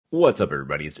What's up,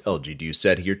 everybody? It's LG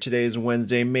Doucette here. Today is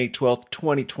Wednesday, May 12th,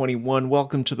 2021.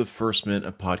 Welcome to the First Mint,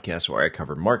 a podcast where I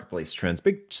cover marketplace trends,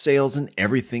 big sales, and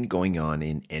everything going on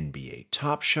in NBA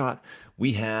Top Shot.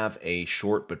 We have a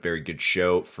short but very good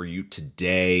show for you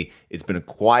today. It's been a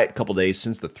quiet couple days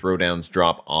since the Throwdowns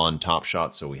drop on Top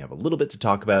Shot, so we have a little bit to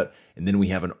talk about. And then we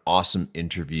have an awesome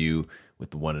interview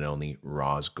with the one and only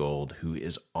Ros Gold, who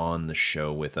is on the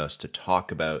show with us to talk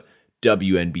about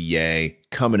WNBA,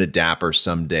 coming to Dapper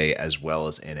someday, as well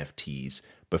as NFTs.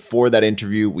 Before that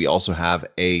interview, we also have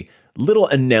a little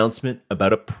announcement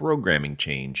about a programming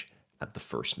change at the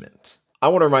First Mint. I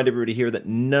want to remind everybody here that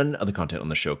none of the content on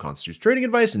the show constitutes trading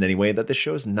advice in any way, that the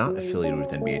show is not affiliated with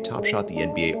NBA Top Shot, the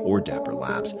NBA, or Dapper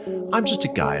Labs. I'm just a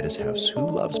guy at his house who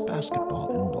loves basketball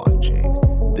and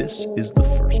blockchain. This is the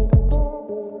First Mint.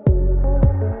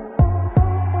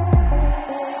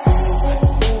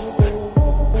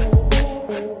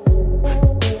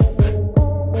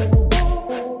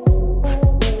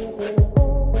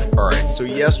 So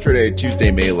yesterday,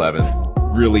 Tuesday, May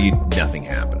 11th, really nothing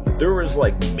happened. There was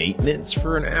like maintenance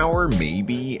for an hour,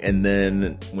 maybe, and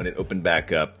then when it opened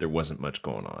back up, there wasn't much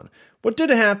going on. What did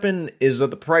happen is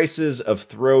that the prices of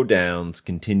Throwdowns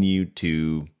continued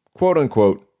to,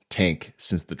 quote-unquote, tank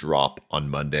since the drop on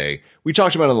Monday. We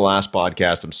talked about it on the last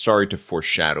podcast. I'm sorry to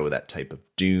foreshadow that type of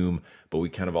doom, but we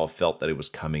kind of all felt that it was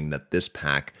coming, that this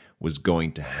pack was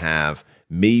going to have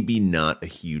maybe not a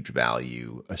huge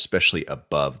value, especially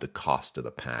above the cost of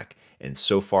the pack. And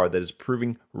so far, that is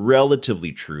proving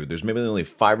relatively true. There's maybe only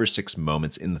 5 or 6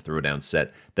 moments in the Throwdown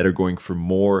set that are going for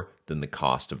more than the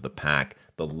cost of the pack.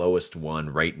 The lowest one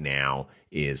right now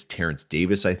is Terrence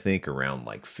Davis, I think, around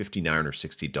like $59 or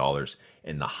 $60.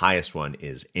 And the highest one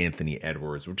is Anthony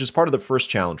Edwards, which is part of the first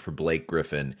challenge for Blake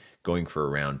Griffin, going for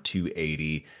around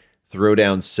 $280.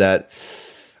 Throwdown set,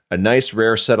 a nice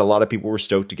rare set. A lot of people were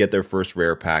stoked to get their first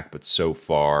rare pack, but so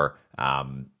far,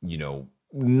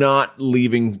 not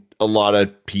leaving a lot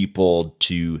of people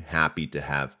too happy to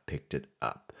have picked it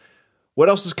up. What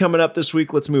else is coming up this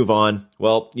week? Let's move on.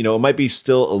 Well, it might be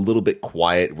still a little bit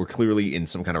quiet. We're clearly in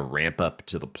some kind of ramp up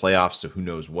to the playoffs, so who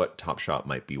knows what Top Shot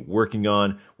might be working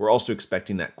on. We're also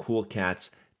expecting that Cool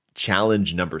Cats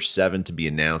Challenge number 7 to be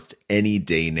announced any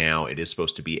day now. It is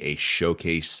supposed to be a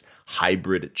showcase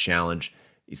hybrid challenge.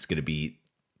 It's going to be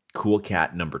Cool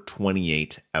Cat number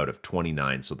 28 out of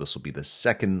 29. So this will be the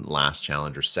second last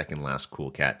challenge or second last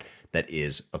Cool Cat that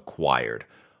is acquired.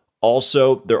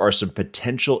 Also, there are some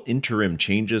potential interim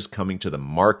changes coming to the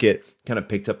market. Kind of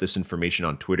picked up this information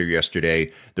on Twitter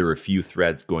yesterday. There were a few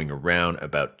threads going around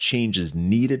about changes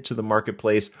needed to the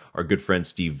marketplace. Our good friend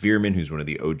Steve Veerman, who's one of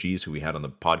the OGs who we had on the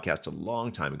podcast a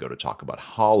long time ago to talk about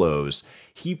holos,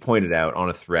 he pointed out on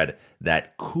a thread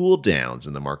that cooldowns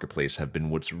in the marketplace have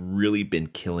been what's really been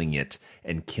killing it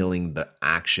and killing the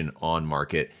action on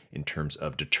market in terms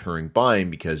of deterring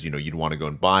buying, because you'd want to go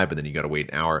and buy, but then you got to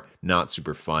wait an hour. Not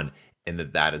super fun. And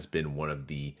that has been one of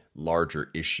the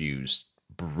larger issues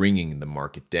bringing the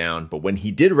market down. But when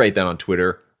he did write that on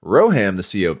Twitter, Roham, the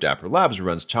CEO of Dapper Labs, who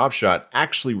runs Top Shot,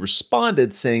 actually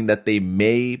responded saying that they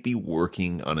may be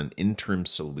working on an interim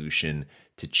solution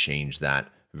to change that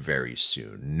very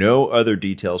soon. No other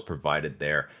details provided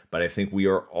there, but I think we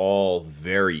are all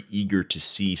very eager to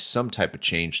see some type of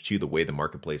change to the way the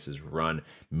marketplace is run,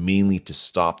 mainly to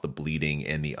stop the bleeding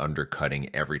and the undercutting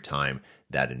every time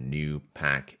that a new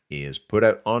pack is put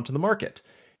out onto the market.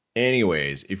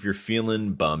 Anyways, if you're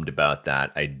feeling bummed about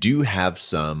that, I do have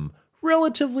some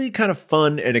relatively kind of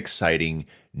fun and exciting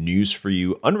news for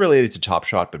you, unrelated to Top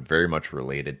Shot, but very much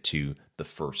related to the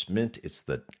First Mint. It's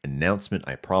the announcement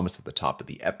I promised at the top of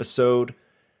the episode.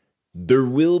 There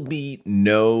will be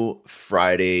no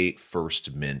Friday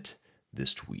First Mint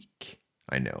this week.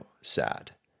 I know,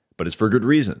 sad, but it's for good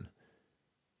reason.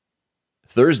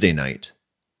 Thursday night,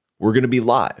 we're going to be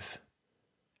live,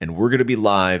 and we're going to be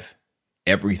live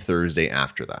every Thursday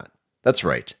after that. That's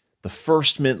right. The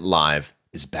First Mint Live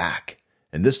is back.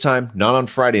 And this time, not on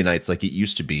Friday nights like it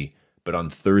used to be, but on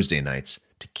Thursday nights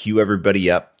to queue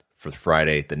everybody up for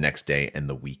Friday, the next day, and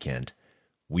the weekend.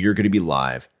 We are going to be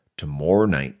live tomorrow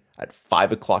night at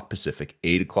 5 o'clock Pacific,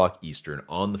 8 o'clock Eastern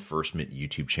on the First Mint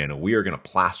YouTube channel. We are going to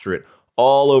plaster it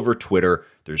all over Twitter.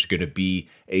 There's going to be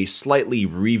a slightly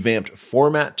revamped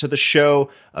format to the show,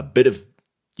 a bit of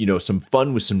some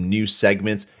fun with some new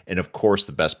segments, and of course,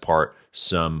 the best part,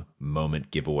 some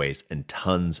moment giveaways and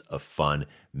tons of fun.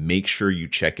 Make sure you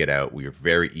check it out. We are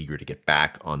very eager to get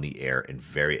back on the air and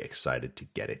very excited to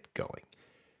get it going.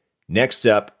 Next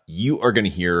up, you are going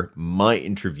to hear my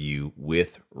interview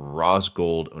with Ros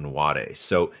Gold-Onwunde.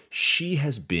 So she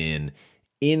has been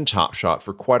in Top Shot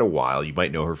for quite a while. You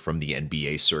might know her from the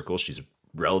NBA circle. She's a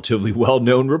relatively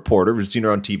well-known reporter. We've seen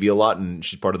her on TV a lot, and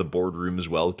she's part of the boardroom as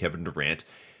well, Kevin Durant.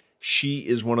 She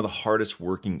is one of the hardest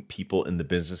working people in the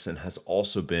business and has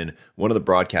also been one of the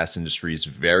broadcast industry's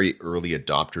very early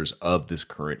adopters of this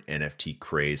current NFT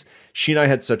craze. She and I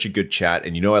had such a good chat,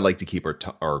 and I like to keep our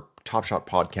Top Shot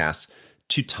podcasts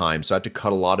to time, so I had to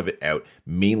cut a lot of it out.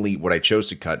 Mainly what I chose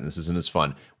to cut, and this isn't as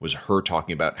fun, was her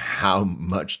talking about how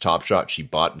much Top Shot she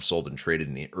bought and sold and traded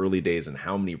in the early days and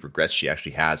how many regrets she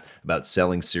actually has about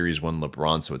selling Series 1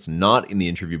 LeBron. So it's not in the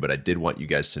interview, but I did want you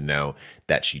guys to know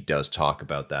that she does talk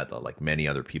about that like many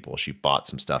other people, she bought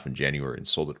some stuff in January and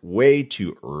sold it way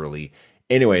too early.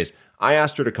 Anyways, I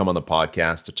asked her to come on the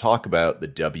podcast to talk about the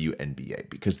WNBA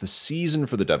because the season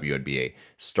for the WNBA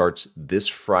starts this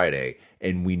Friday,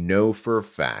 and we know for a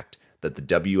fact that the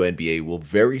WNBA will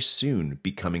very soon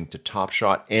be coming to Top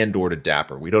Shot and or to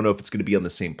Dapper. We don't know if it's going to be on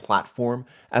the same platform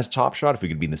as Top Shot, if we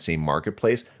could be in the same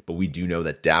marketplace, but we do know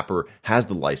that Dapper has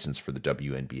the license for the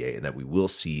WNBA and that we will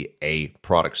see a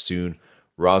product soon.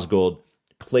 Ros Gold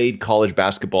played college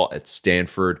basketball at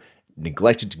Stanford,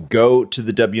 neglected to go to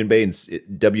the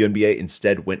WNBA,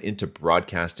 instead went into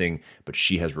broadcasting, but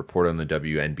she has reported on the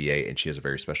WNBA, and she has a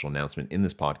very special announcement in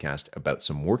this podcast about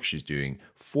some work she's doing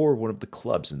for one of the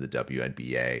clubs in the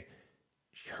WNBA.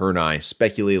 Her and I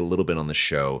speculate a little bit on the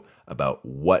show about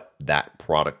what that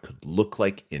product could look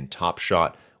like in Top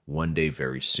Shot one day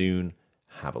very soon.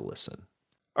 Have a listen.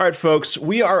 All right, folks,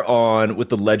 we are on with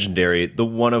the legendary, the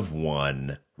one of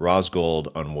one, Ros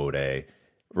Gold-Onwunde.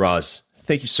 Ros,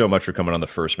 thank you so much for coming on the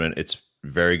First Minute. It's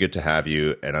very good to have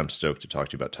you, and I'm stoked to talk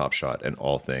to you about Top Shot and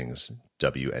all things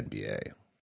WNBA.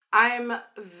 I'm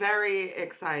very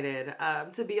excited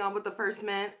to be on with the First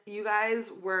Minute. You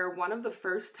guys were one of the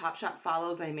first Top Shot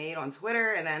follows I made on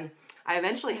Twitter, and then I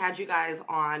eventually had you guys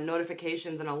on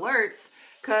notifications and alerts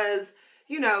because,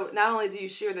 not only do you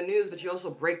share the news, but you also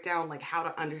break down like how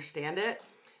to understand it.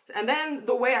 And then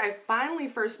the way I finally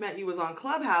first met you was on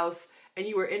Clubhouse, and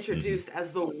you were introduced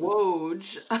as the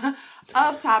Woj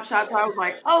of Top Shot. So I was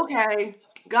like, okay,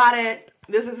 got it.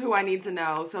 This is who I need to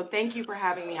know. So thank you for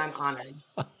having me. I'm honored.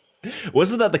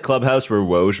 Wasn't that the Clubhouse where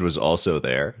Woj was also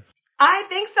there? I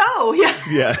think so. Yes.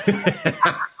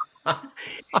 Yeah.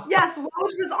 Yes, Woj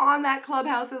was on that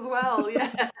Clubhouse as well.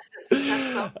 Yes.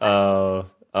 That's so funny.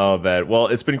 Oh man. Well,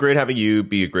 it's been great having you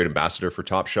be a great ambassador for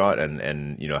Top Shot and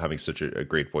having such a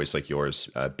great voice like yours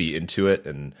be into it.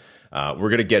 And we're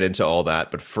going to get into all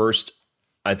that. But first,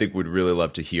 I think we'd really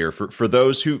love to hear for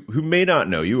those who may not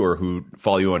know you or who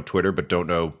follow you on Twitter but don't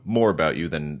know more about you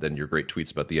than your great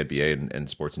tweets about the NBA and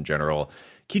sports in general.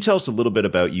 Can you tell us a little bit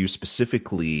about you,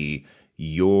 specifically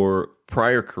your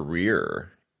prior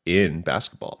career in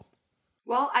basketball?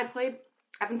 Well, I've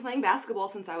been playing basketball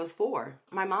since I was 4.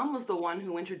 My mom was the one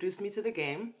who introduced me to the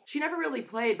game. She never really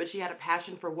played, but she had a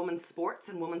passion for women's sports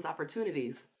and women's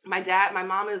opportunities. My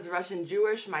mom is Russian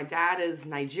Jewish. My dad is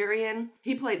Nigerian.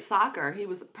 He played soccer.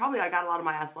 I got a lot of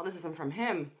my athleticism from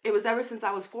him. It was ever since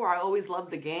I was 4, I always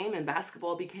loved the game, and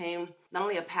basketball became not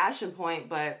only a passion point,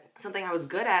 but something I was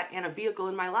good at and a vehicle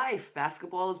in my life.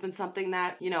 Basketball has been something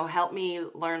that, helped me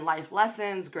learn life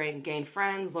lessons, gain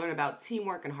friends, learn about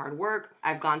teamwork and hard work.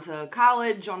 I've gone to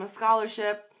college on a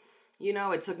scholarship.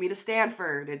 It took me to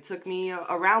Stanford. It took me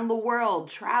around the world,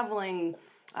 traveling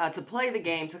to play the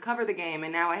game, to cover the game.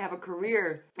 And now I have a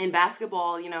career in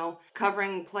basketball,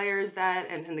 covering players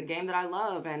and the game that I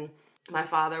love. And my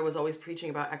father was always preaching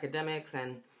about academics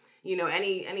and,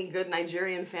 any good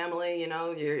Nigerian family,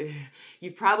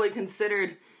 you've probably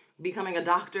considered becoming a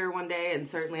doctor one day. And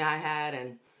certainly I had.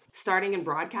 And starting in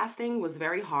broadcasting was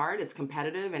very hard. It's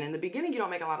competitive. And in the beginning, you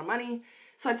don't make a lot of money.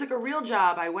 So I took a real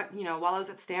job. I went, while I was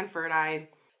at Stanford, I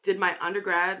did my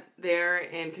undergrad there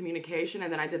in communication,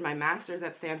 and then I did my master's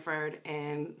at Stanford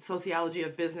in sociology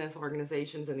of business,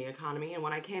 organizations, and the economy. And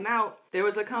when I came out, there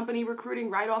was a company recruiting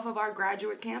right off of our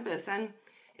graduate campus, and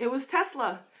it was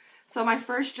Tesla. So my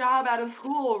first job out of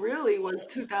school really was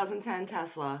 2010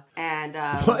 Tesla. And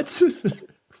What?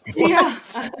 Yeah.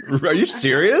 Are you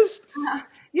serious?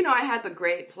 I had the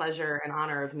great pleasure and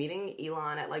honor of meeting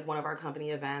Elon at one of our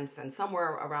company events, and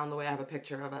somewhere around the way I have a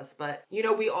picture of us. But,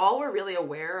 we all were really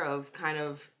aware of kind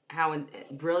of how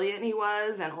brilliant he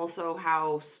was and also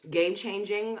how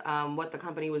game-changing what the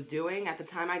company was doing. At the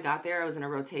time I got there, I was in a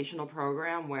rotational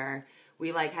program where we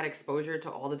had exposure to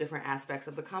all the different aspects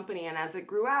of the company. And as it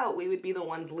grew out, we would be the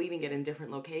ones leading it in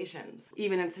different locations.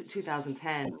 Even in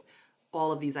 2010.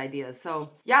 All of these ideas.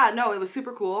 So it was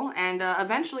super cool. And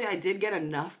eventually I did get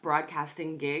enough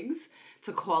broadcasting gigs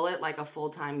to call it a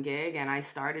full-time gig. And I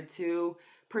started to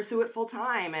pursue it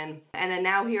full-time. And then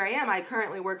now here I am. I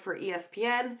currently work for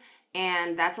ESPN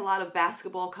And that's a lot of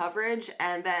basketball coverage.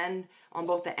 And then on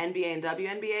both the NBA and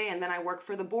WNBA. And then I work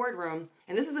for the boardroom.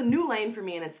 And this is a new lane for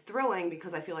me, and it's thrilling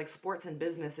because I feel like sports and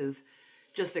business is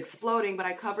just exploding, but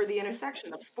I cover the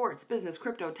intersection of sports, business,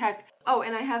 crypto, tech. Oh,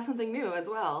 and I have something new as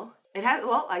well. It has,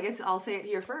 well, I guess I'll say it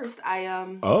here first. I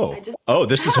just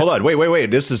This is, hold on.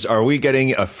 Wait. Are we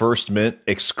getting a First Mint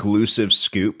exclusive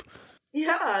scoop?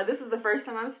 Yeah, this is the first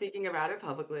time I'm speaking about it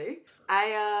publicly.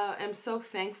 I am so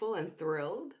thankful and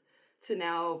thrilled to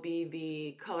now be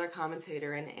the color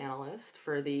commentator and analyst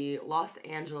for the Los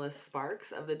Angeles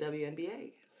Sparks of the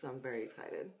WNBA. So I'm very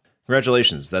excited.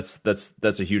 Congratulations.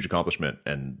 That's a huge accomplishment,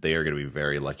 and they are going to be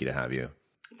very lucky to have you.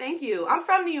 Thank you. I'm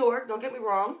from New York, don't get me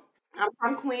wrong. I'm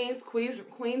from Queens.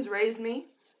 Queens raised me.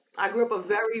 I grew up a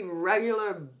very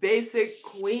regular, basic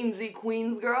Queensy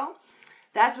Queens girl.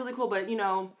 That's really cool, but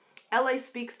LA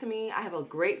speaks to me. I have a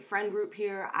great friend group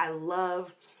here. I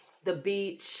love the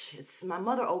beach. It's my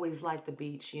mother always liked the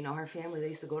beach. Her family, they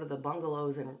used to go to the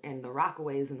bungalows and the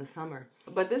Rockaways in the summer.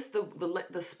 But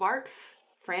the Sparks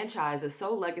franchise is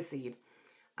so legacied.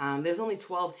 There's only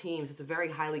 12 teams. It's a very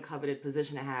highly coveted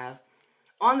position to have.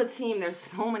 On the team, there's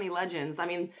so many legends. I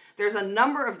mean, there's a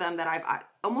number of them that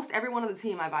almost everyone on the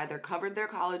team, I've either covered their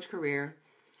college career,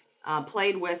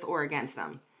 played with, or against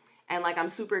them. And I'm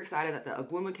super excited that the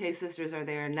Ogwumike sisters are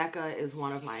there. Nneka is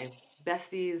one of my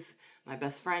besties, my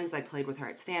best friends. I played with her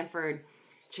at Stanford.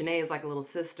 Chene is like a little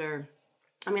sister.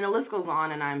 I mean, the list goes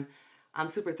on, and I'm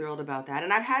super thrilled about that.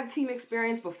 And I've had team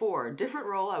experience before. Different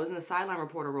role. I was in the sideline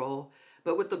reporter role,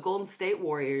 but with the Golden State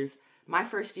Warriors, my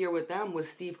first year with them was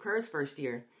Steve Kerr's first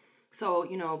year. So,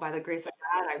 by the grace of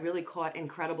God, I really caught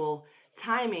incredible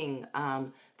timing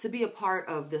to be a part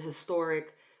of the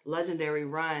historic, legendary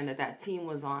run that team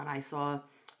was on. I saw,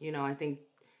 I think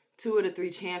 2 of the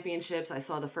 3 championships. I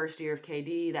saw the first year of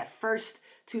KD, that first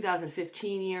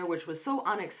 2015 year, which was so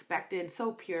unexpected,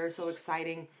 so pure, so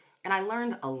exciting. And I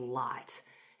learned a lot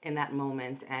in that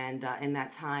moment and in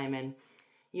that time. And,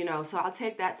 so I'll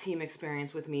take that team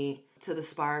experience with me to the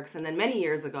Sparks. And then many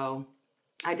years ago,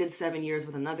 I did 7 years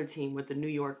with another team with the New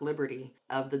York Liberty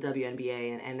of the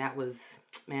WNBA. And that was,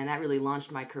 man, that really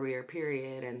launched my career,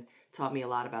 period, and taught me a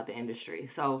lot about the industry.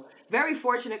 So very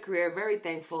fortunate career, very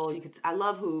thankful. I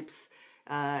love hoops.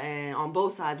 And on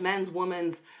both sides, men's,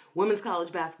 women's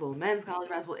college basketball, men's college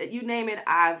basketball, you name it,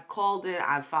 I've called it,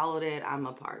 I've followed it, I'm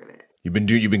a part of it.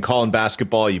 You've been calling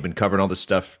basketball, you've been covering all this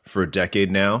stuff for a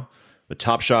decade now. But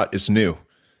Top Shot is new.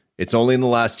 It's only in the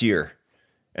last year.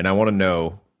 And I want to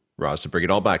know, Ros, to bring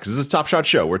it all back, because this is a Top Shot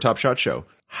show. We're a Top Shot show.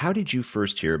 How did you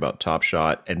first hear about Top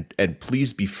Shot? And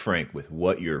please be frank with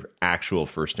what your actual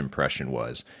first impression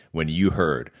was when you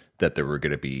heard that there were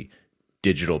going to be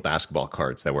digital basketball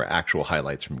cards that were actual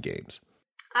highlights from games.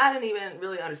 I didn't even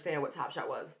really understand what Top Shot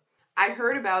was. I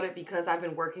heard about it because I've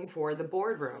been working for the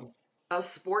boardroom, a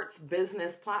sports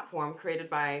business platform created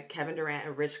by Kevin Durant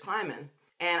and Rich Kleiman.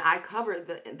 And I covered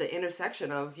the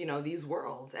intersection of, these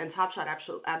worlds. And Top Shot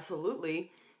absolutely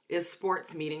is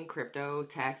sports meeting crypto,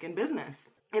 tech, and business.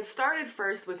 It started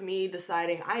first with me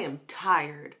deciding I am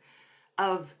tired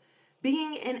of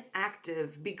being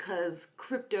inactive because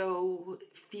crypto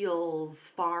feels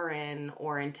foreign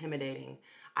or intimidating.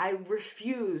 I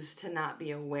refuse to not be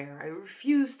aware. I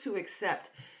refuse to accept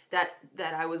that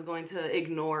I was going to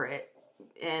ignore it.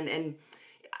 And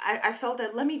I felt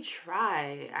that, let me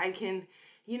try. I can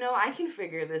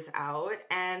figure this out.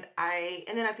 And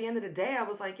then at the end of the day, I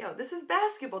was like, yo, this is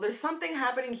basketball. There's something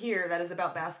happening here that is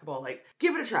about basketball.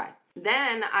 Give it a try.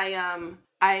 Then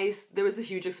there was a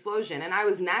huge explosion. And I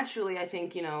was naturally, I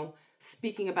think,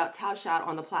 speaking about Top Shot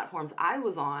on the platforms I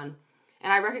was on.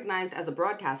 And I recognized as a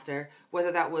broadcaster,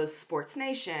 whether that was Sports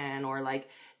Nation or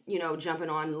jumping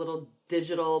on little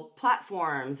digital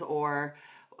platforms or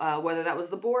whether that was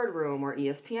the boardroom or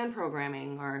ESPN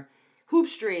programming or hoop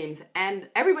streams, and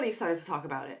everybody started to talk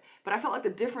about it. But I felt like the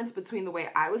difference between the way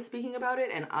I was speaking about it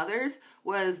and others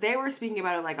was they were speaking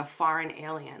about it like a foreign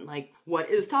alien. What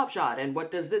is Top Shot and what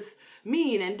does this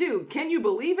mean and do? Can you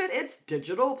believe it? It's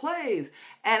digital plays.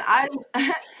 And I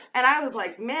was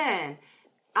like, man,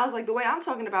 the way I'm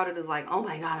talking about it is oh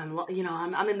my God,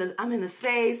 I'm in the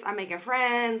space, I'm making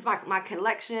friends, my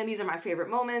collection, these are my favorite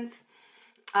moments.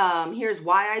 Here's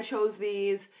why I chose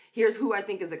these. Here's who I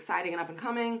think is exciting and up and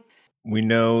coming. We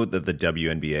know that the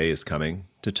WNBA is coming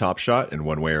to Top Shot in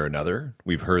one way or another.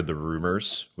 We've heard the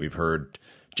rumors. We've heard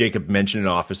Jacob mention in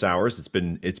office hours. It's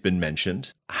been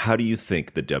mentioned. How do you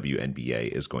think the WNBA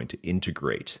is going to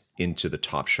integrate into the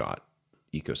Top Shot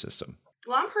ecosystem?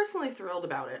 Well, I'm personally thrilled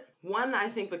about it. One, I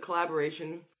think the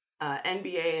collaboration,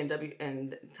 NBA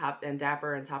and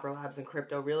Dapper and Topper Labs and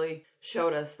crypto really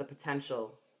showed us the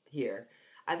potential here.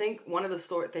 I think one of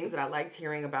the things that I liked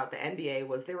hearing about the NBA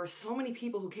was there were so many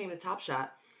people who came to Top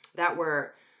Shot that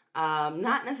were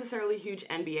not necessarily huge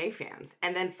NBA fans,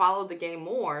 and then followed the game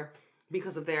more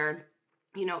because of their,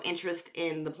 interest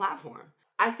in the platform.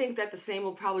 I think that the same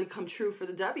will probably come true for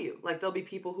the W. Like, there'll be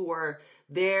people who are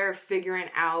there figuring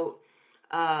out,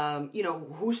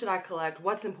 who should I collect,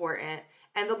 what's important,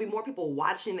 and there'll be more people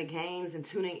watching the games and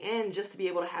tuning in just to be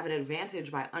able to have an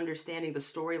advantage by understanding the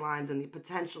storylines and the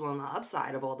potential and the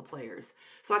upside of all the players.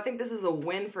 So I think this is a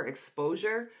win for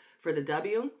exposure for the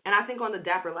W. And I think on the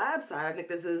Dapper Lab side, I think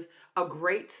this is a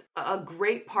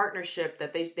great partnership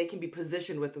that they can be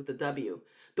positioned with the W.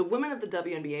 The women of the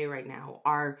WNBA right now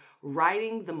are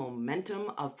riding the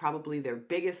momentum of probably their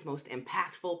biggest, most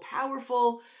impactful,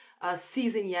 powerful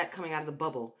season yet coming out of the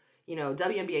bubble.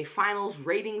 WNBA finals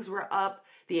ratings were up.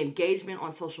 The engagement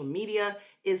on social media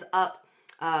is up.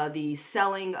 The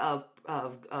selling of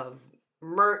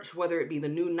merch, whether it be the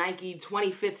new Nike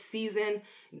 25th season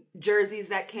jerseys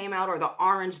that came out or the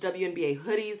orange WNBA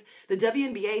hoodies. The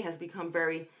WNBA has become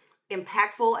very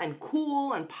impactful and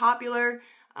cool and popular.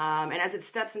 And as it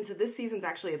steps into this season's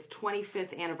actually its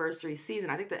 25th anniversary season,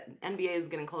 I think the NBA is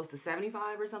getting close to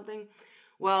 75 or something.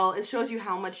 Well, it shows you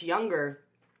how much younger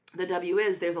the W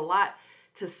is. There's a lot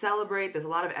to celebrate. There's a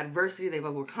lot of adversity they've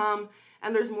overcome,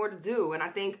 and there's more to do. And I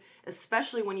think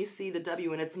especially when you see the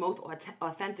W in its most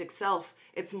authentic self,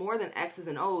 it's more than X's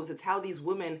and O's. It's how these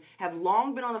women have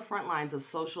long been on the front lines of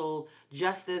social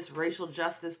justice, racial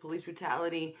justice, police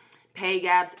brutality, pay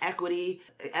gaps, equity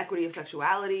of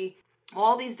sexuality,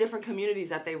 all these different communities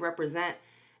that they represent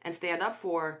and stand up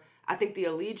for. I think the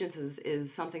allegiance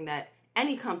is something that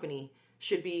any company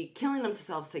should be killing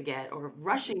themselves to get or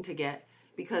rushing to get,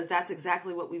 because that's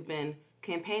exactly what we've been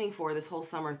campaigning for this whole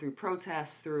summer through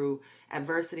protests, through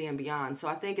adversity and beyond. So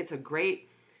I think it's a great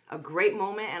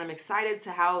moment, and I'm excited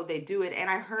to how they do it.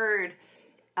 And I heard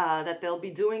that they'll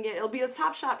be doing it. It'll be a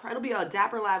Top Shot, it'll be a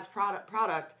Dapper Labs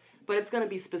product, but it's going to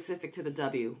be specific to the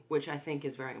W, which I think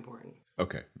is very important.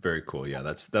 Okay, very cool. Yeah,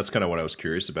 that's kind of what I was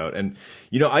curious about. And,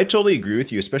 I totally agree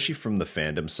with you, especially from the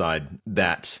fandom side,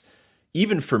 that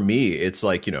even for me, it's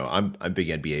like, I'm a big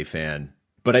NBA fan,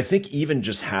 but I think even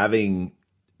just having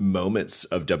moments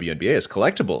of WNBA as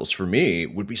collectibles for me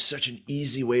would be such an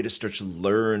easy way to start to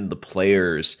learn the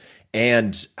players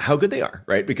and how good they are,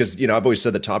 right? Because, I've always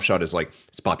said that Top Shot is like,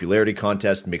 it's popularity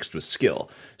contest mixed with skill.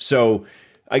 So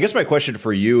I guess my question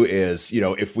for you is,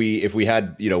 if we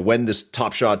had, when this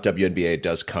Top Shot WNBA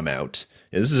does come out,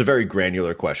 and this is a very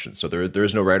granular question, so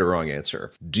there's no right or wrong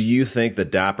answer. Do you think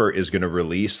that Dapper is going to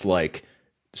release,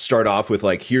 start off with,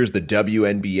 here's the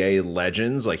WNBA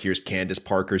legends, here's Candace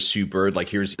Parker, Sue Bird,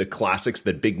 here's the classics,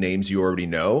 the big names you already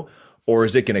know? Or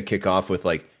is it going to kick off with,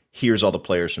 here's all the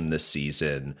players from this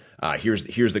season, here's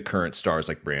the current stars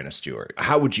like Brianna Stewart?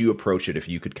 How would you approach it if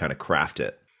you could kind of craft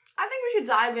it? I think we should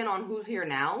dive in on who's here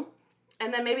now,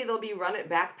 and then maybe there'll be run-it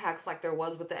backpacks like there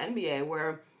was with the NBA,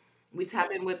 where we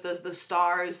tap in with the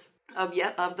stars of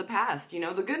the past.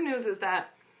 The good news is that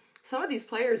some of these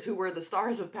players who were the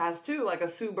stars of past too, like a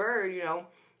Sue Bird,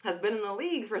 has been in the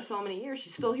league for so many years.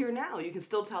 She's still here now. You can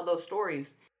still tell those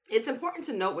stories. It's important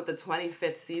to note with the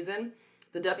 25th season,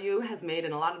 the W has made,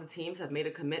 and a lot of the teams have made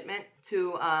a commitment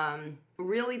to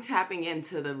really tapping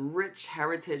into the rich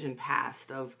heritage and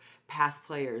past of past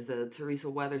players, the Teresa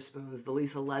Weatherspoons, the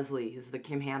Lisa Leslies, the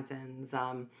Kim Hamptons,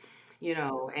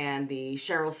 and the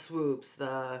Cheryl Swoops,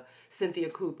 the Cynthia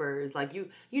Coopers,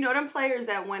 them players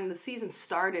that when the season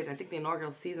started, I think the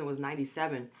inaugural season was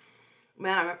 97.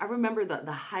 Man, I remember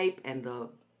the hype and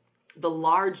the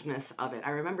largeness of it. I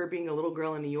remember being a little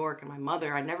girl in New York, and my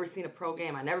mother, I'd never seen a pro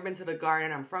game. I'd never been to the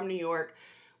Garden. I'm from New York.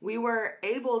 We were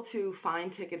able to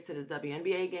find tickets to the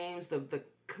WNBA games.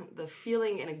 The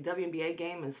feeling in a WNBA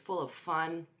game is full of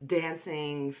fun,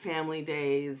 dancing, family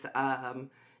days.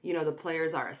 The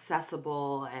players are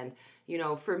accessible. And,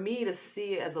 for me to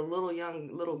see as a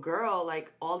little girl, I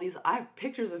have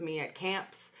pictures of me at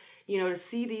camps, to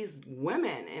see these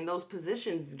women in those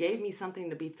positions gave me something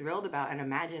to be thrilled about and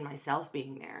imagine myself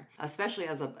being there, especially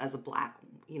as a black,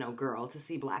 girl, to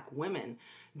see black women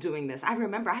doing this. I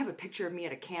remember I have a picture of me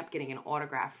at a camp getting an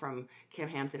autograph from Kim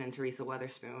Hampton and Teresa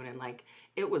Weatherspoon, and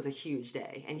it was a huge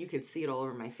day, and you could see it all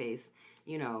over my face.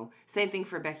 Same thing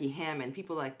for Becky Hamm and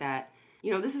people like that.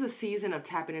 This is a season of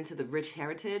tapping into the rich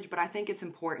heritage, but I think it's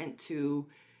important to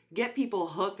get people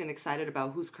hooked and excited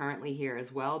about who's currently here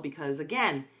as well, because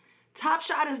again, Top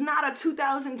Shot is not a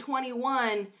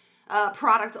 2021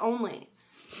 product only.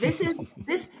 This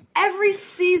every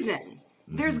season.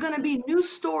 There's going to be new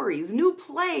stories, new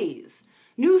plays,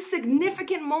 new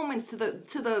significant moments to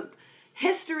the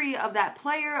history of that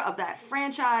player, of that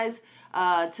franchise,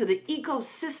 to the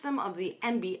ecosystem of the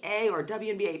NBA or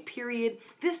WNBA period.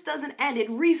 This doesn't end. It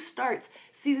restarts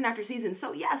season after season.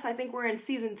 So yes, I think we're in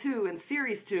season 2 and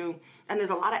series 2, and there's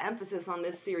a lot of emphasis on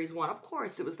this series 1. Of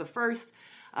course, it was the first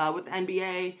with the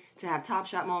NBA to have Top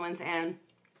Shot moments, and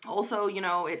also,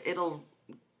 it'll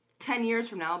 10 years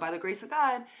from now, by the grace of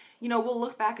God, we'll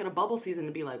look back at a bubble season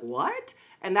and be like, what?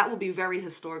 And that will be very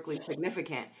historically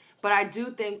significant. But I do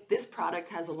think this product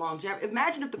has a longevity.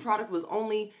 Imagine if the product was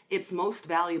only its most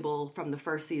valuable from the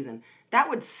first season. That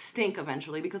would stink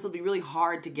eventually because it'll be really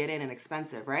hard to get in and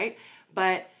expensive, right?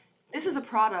 But this is a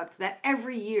product that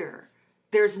every year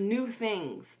there's new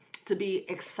things to be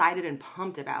excited and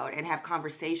pumped about and have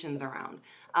conversations around.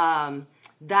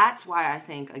 That's why I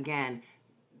think, again,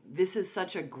 this is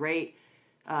such a great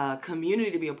community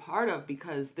to be a part of,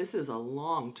 because this is a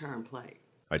long-term play.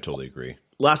 I totally agree.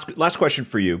 Last question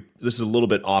for you. This is a little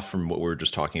bit off from what we were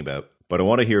just talking about, but I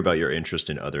want to hear about your interest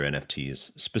in other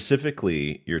NFTs,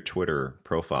 specifically your Twitter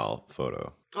profile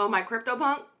photo. Oh, my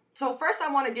CryptoPunk? So first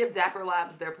I want to give Dapper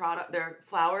Labs their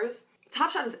flowers.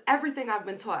 Top Shot is everything I've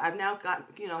been taught. I've now got,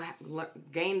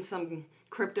 gained some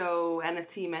crypto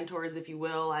NFT mentors, if you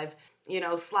will. I've,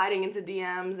 sliding into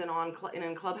DMs and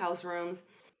in clubhouse rooms.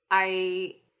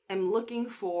 I am looking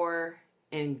for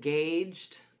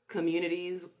engaged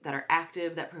communities that are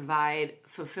active, that provide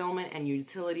fulfillment and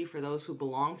utility for those who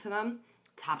belong to them.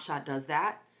 Top Shot does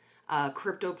that.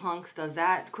 CryptoPunks does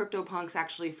that. CryptoPunks,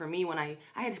 actually, for me, when I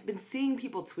had been seeing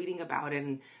people tweeting about it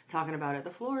and talking about it,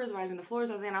 the floor is rising,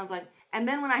 and I was like, and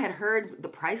then when I had heard the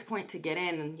price point to get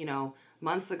in,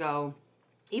 months ago,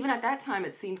 even at that time,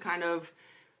 it seemed kind of,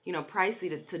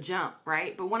 pricey to jump,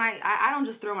 right? But when I don't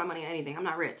just throw my money at anything. I'm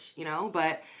not rich,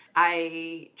 but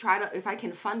I try to, if I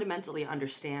can fundamentally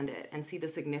understand it and see the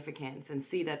significance and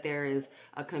see that there is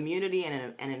a community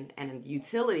and a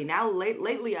utility. Now,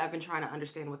 lately, I've been trying to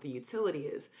understand what the utility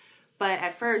is. But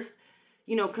at first,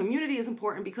 community is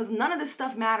important because none of this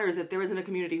stuff matters if there isn't a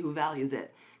community who values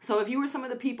it. So if you were some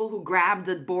of the people who grabbed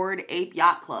the Bored Ape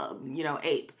Yacht Club,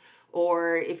 Ape,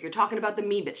 or if you're talking about the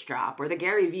Meebits drop or the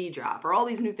Gary V drop or all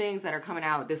these new things that are coming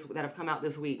out that have come out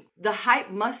this week, the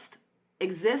hype must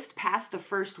exist past the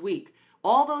first week.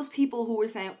 All those people who were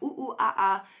saying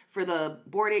for the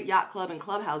Bored Ape Yacht Club and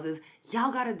clubhouses,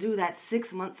 y'all got to do that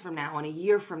 6 months from now and a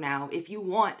year from now if you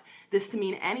want this to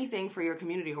mean anything for your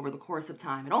community over the course of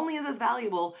time. It only is as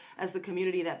valuable as the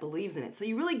community that believes in it. So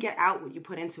you really get out what you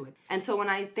put into it. And so when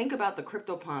I think about the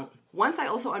CryptoPunk, once I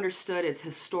also understood its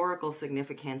historical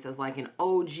significance as like an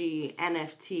OG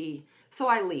NFT, so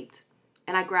I leaped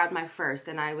and I grabbed my first,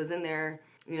 and I was in there,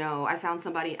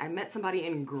 I met somebody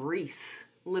in Greece,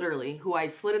 literally, who I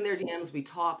slid in their DMs. We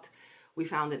talked. We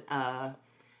found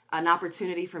an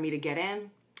opportunity for me to get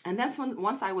in. And then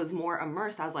once I was more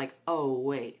immersed, I was like, oh,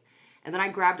 wait. And then I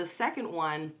grabbed a second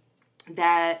one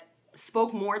that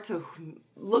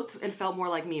looked and felt more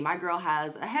like me. My girl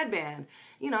has a headband.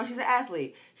 She's an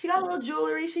athlete. She got a little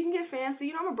jewelry. She can get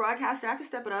fancy. I'm a broadcaster. I can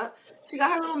step it up. She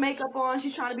got her little makeup on.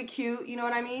 She's trying to be cute. You know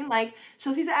what I mean?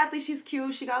 So she's an athlete. She's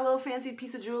cute. She got a little fancy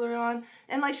piece of jewelry on.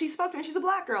 And she spoke to me. She's a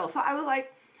black girl. So I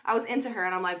was into her,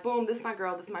 and I'm like, boom, this is my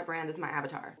girl. This is my brand. This is my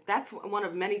avatar. That's one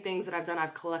of many things that I've done.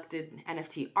 I've collected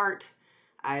NFT art.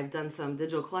 I've done some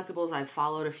digital collectibles. I've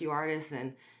followed a few artists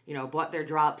and, bought their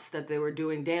drops that they were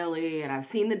doing daily, and I've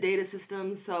seen the data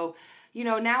systems. So,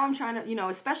 now I'm trying to,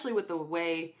 especially with the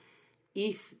way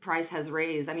ETH price has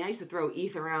raised. I mean, I used to throw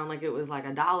ETH around like it was like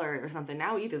 $1 or something.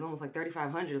 Now ETH is almost like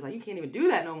 3,500. It's like, you can't even do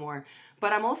that no more.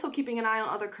 But I'm also keeping an eye on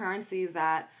other currencies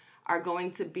that are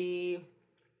going to be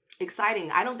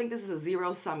exciting. I don't think this is a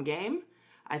zero-sum game.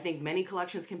 I think many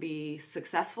collections can be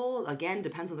successful. Again,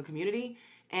 depends on the community.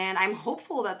 And I'm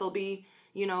hopeful that there'll be,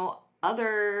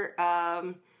 other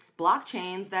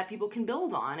blockchains that people can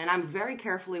build on. And I'm very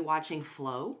carefully watching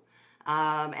flow.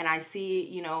 And I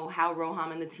see, how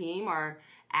Roham and the team are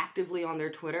actively on their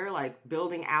Twitter,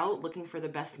 building out, looking for the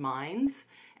best minds.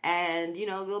 And,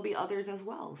 there'll be others as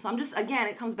well. So I'm just, again,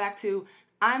 it comes back to,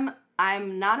 I'm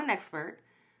not an expert.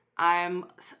 I'm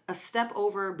a step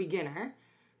over beginner,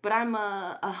 but I'm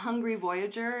a hungry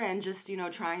voyager and just,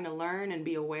 trying to learn and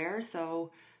be aware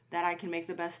so that I can make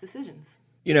the best decisions.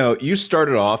 You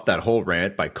started off that whole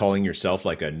rant by calling yourself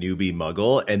like a newbie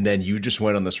muggle, and then you just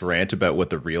went on this rant about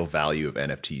what the real value of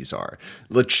NFTs are.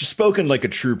 Spoken like a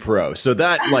true pro. So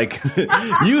that,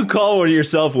 you call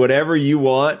yourself whatever you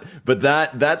want, but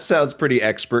that sounds pretty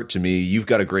expert to me. You've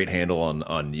got a great handle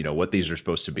on what these are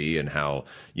supposed to be and how,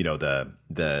 the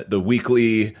the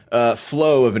weekly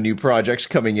flow of a new project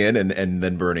coming in and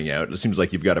then burning out. It seems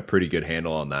like you've got a pretty good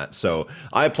handle on that. So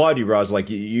I applaud you, Ros. Like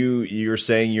you're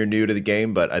saying you're new to the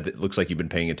game, but it looks like you've been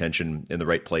paying attention in the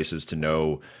right places to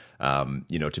know,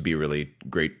 to be a really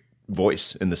great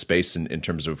voice in the space in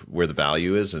terms of where the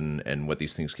value is and what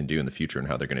these things can do in the future and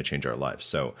how they're going to change our lives.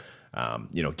 So,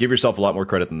 give yourself a lot more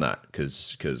credit than that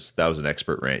because that was an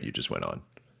expert rant you just went on.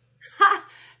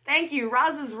 Thank you,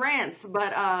 Roz's rants,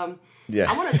 but yeah,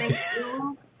 I want to thank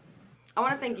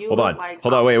you. Hold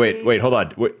on, wait, hold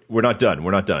on. We're not done.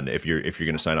 We're not done. If you're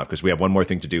going to sign off, because we have one more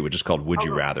thing to do, which is called Would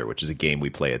You Rather, which is a game we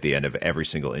play at the end of every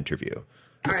single interview.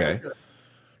 Okay. Right,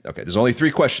 okay. There's only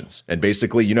 3 questions, and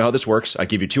basically, you know how this works. I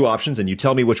give you 2 options, and you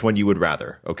tell me which one you would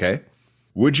rather. Okay.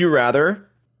 Would you rather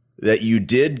that you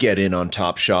did get in on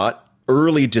Top Shot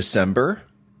early December,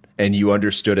 and you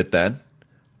understood it then,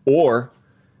 or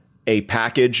a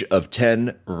package of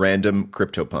 10 random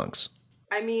CryptoPunks?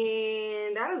 I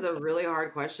mean, that is a really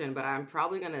hard question, but I'm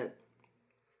probably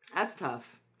that's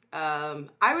tough.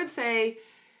 I would say,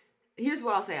 here's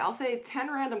what I'll say. I'll say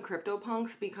 10 random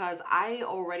CryptoPunks because I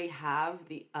already have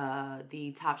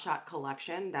the Top Shot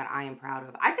collection that I am proud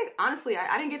of. I think, honestly,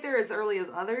 I didn't get there as early as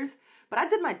others, but I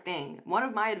did my thing. One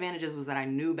of my advantages was that I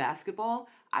knew basketball.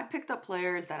 I picked up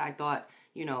players that I thought,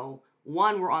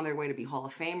 one, were on their way to be Hall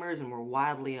of Famers and were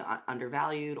wildly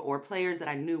undervalued, or players that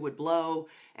I knew would blow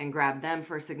and grab them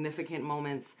for significant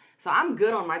moments. So I'm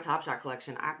good on my Top Shot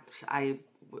collection. I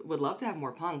would love to have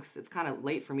more punks. It's kind of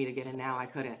late for me to get in now. I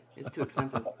couldn't. It's too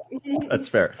expensive. That's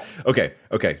fair. Okay.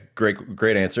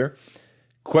 Great answer.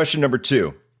 Question number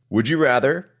 2. Would you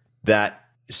rather that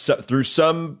through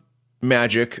some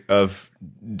magic of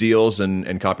deals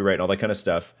and copyright and all that kind of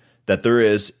stuff, that there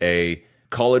is a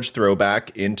college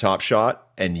throwback in Top Shot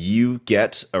and you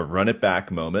get a run it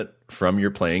back moment from your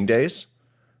playing days,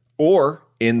 or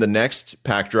in the next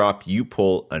pack drop you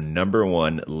pull a number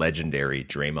 1 legendary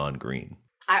Draymond Green?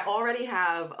 I already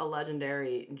have a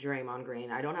legendary Draymond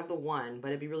Green. I don't have the 1, but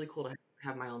it'd be really cool to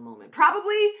have my own moment.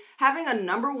 Probably having a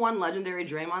number 1 legendary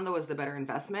Draymond, though, is the better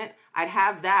investment. I'd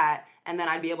have that, and then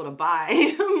I'd be able to buy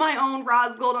my own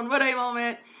Ros Gold-Onwunde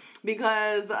moment,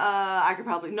 because I could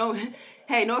probably, no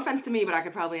offense to me, but I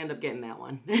could probably end up getting that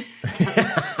one.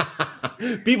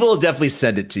 People will definitely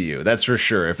send it to you. That's for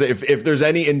sure. If there's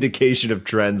any indication of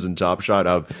trends in Top Shot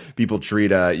of people treat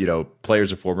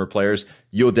players or former players,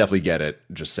 you'll definitely get it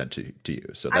just sent to you.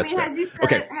 So that's fair.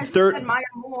 Okay. Third, you said Maya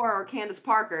Moore or Candace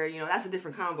Parker, that's a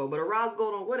different combo. But a Ros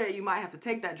Gold-Onwunde, you might have to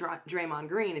take that Draymond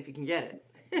Green if you can get it.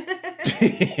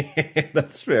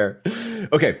 That's fair.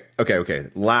 Okay.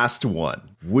 Last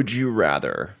one. Would you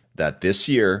rather that this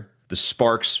year the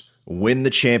Sparks win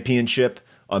the championship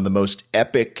on the most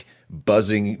epic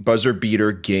buzzer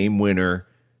beater game winner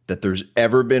that there's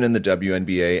ever been in the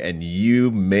WNBA, and you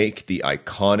make the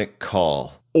iconic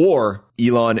call, or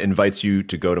Elon invites you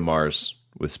to go to Mars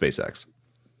with SpaceX?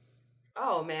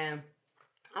 Oh man,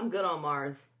 I'm good on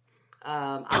Mars.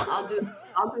 I'll do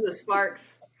the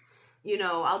Sparks.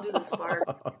 I'll do the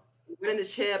Sparks. Win the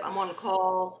chip. I'm on the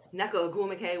call. Nneka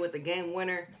Ogwumike with the game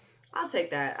winner. I'll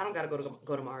take that. I don't gotta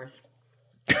go to Mars.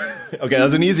 Okay, that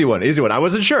was an easy one. I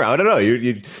wasn't sure. I don't know.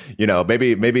 You know,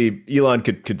 maybe Elon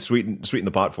could sweeten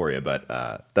the pot for you, but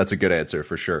that's a good answer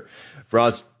for sure.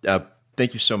 Ros,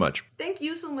 thank you so much. Thank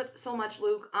you so much,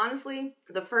 Luke. Honestly,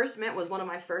 the first mint was one of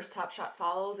my first Top Shot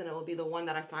follows, and it will be the one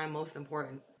that I find most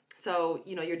important. So,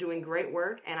 you're doing great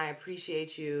work, and I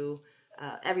appreciate you,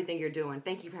 everything you're doing.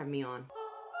 Thank you for having me on.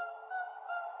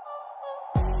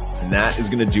 And that is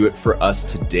going to do it for us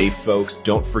today, folks.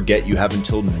 Don't forget, you have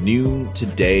until noon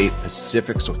today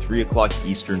Pacific, so 3 o'clock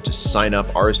Eastern, to sign up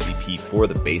RSVP for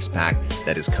the base pack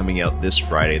that is coming out this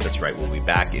Friday. That's right, we'll be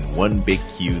back in one big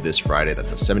queue this Friday.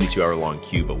 That's a 72-hour long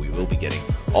queue, but we will be getting,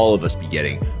 all of us be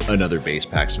getting another base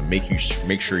pack, so make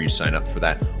sure you sign up for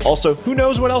that. Also, who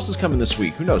knows what else is coming this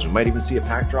week? Who knows? We might even see a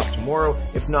pack drop tomorrow.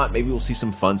 If not, maybe we'll see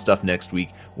some fun stuff next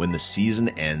week when the season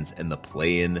ends and the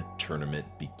play-in tournament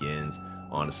begins.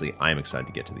 Honestly, I'm excited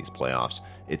to get to these playoffs.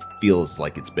 It feels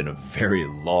like it's been a very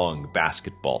long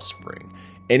basketball spring.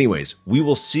 Anyways, we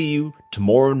will see you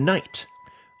tomorrow night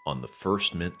on the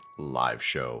First Mint live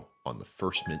show on the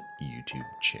First Mint YouTube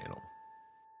channel.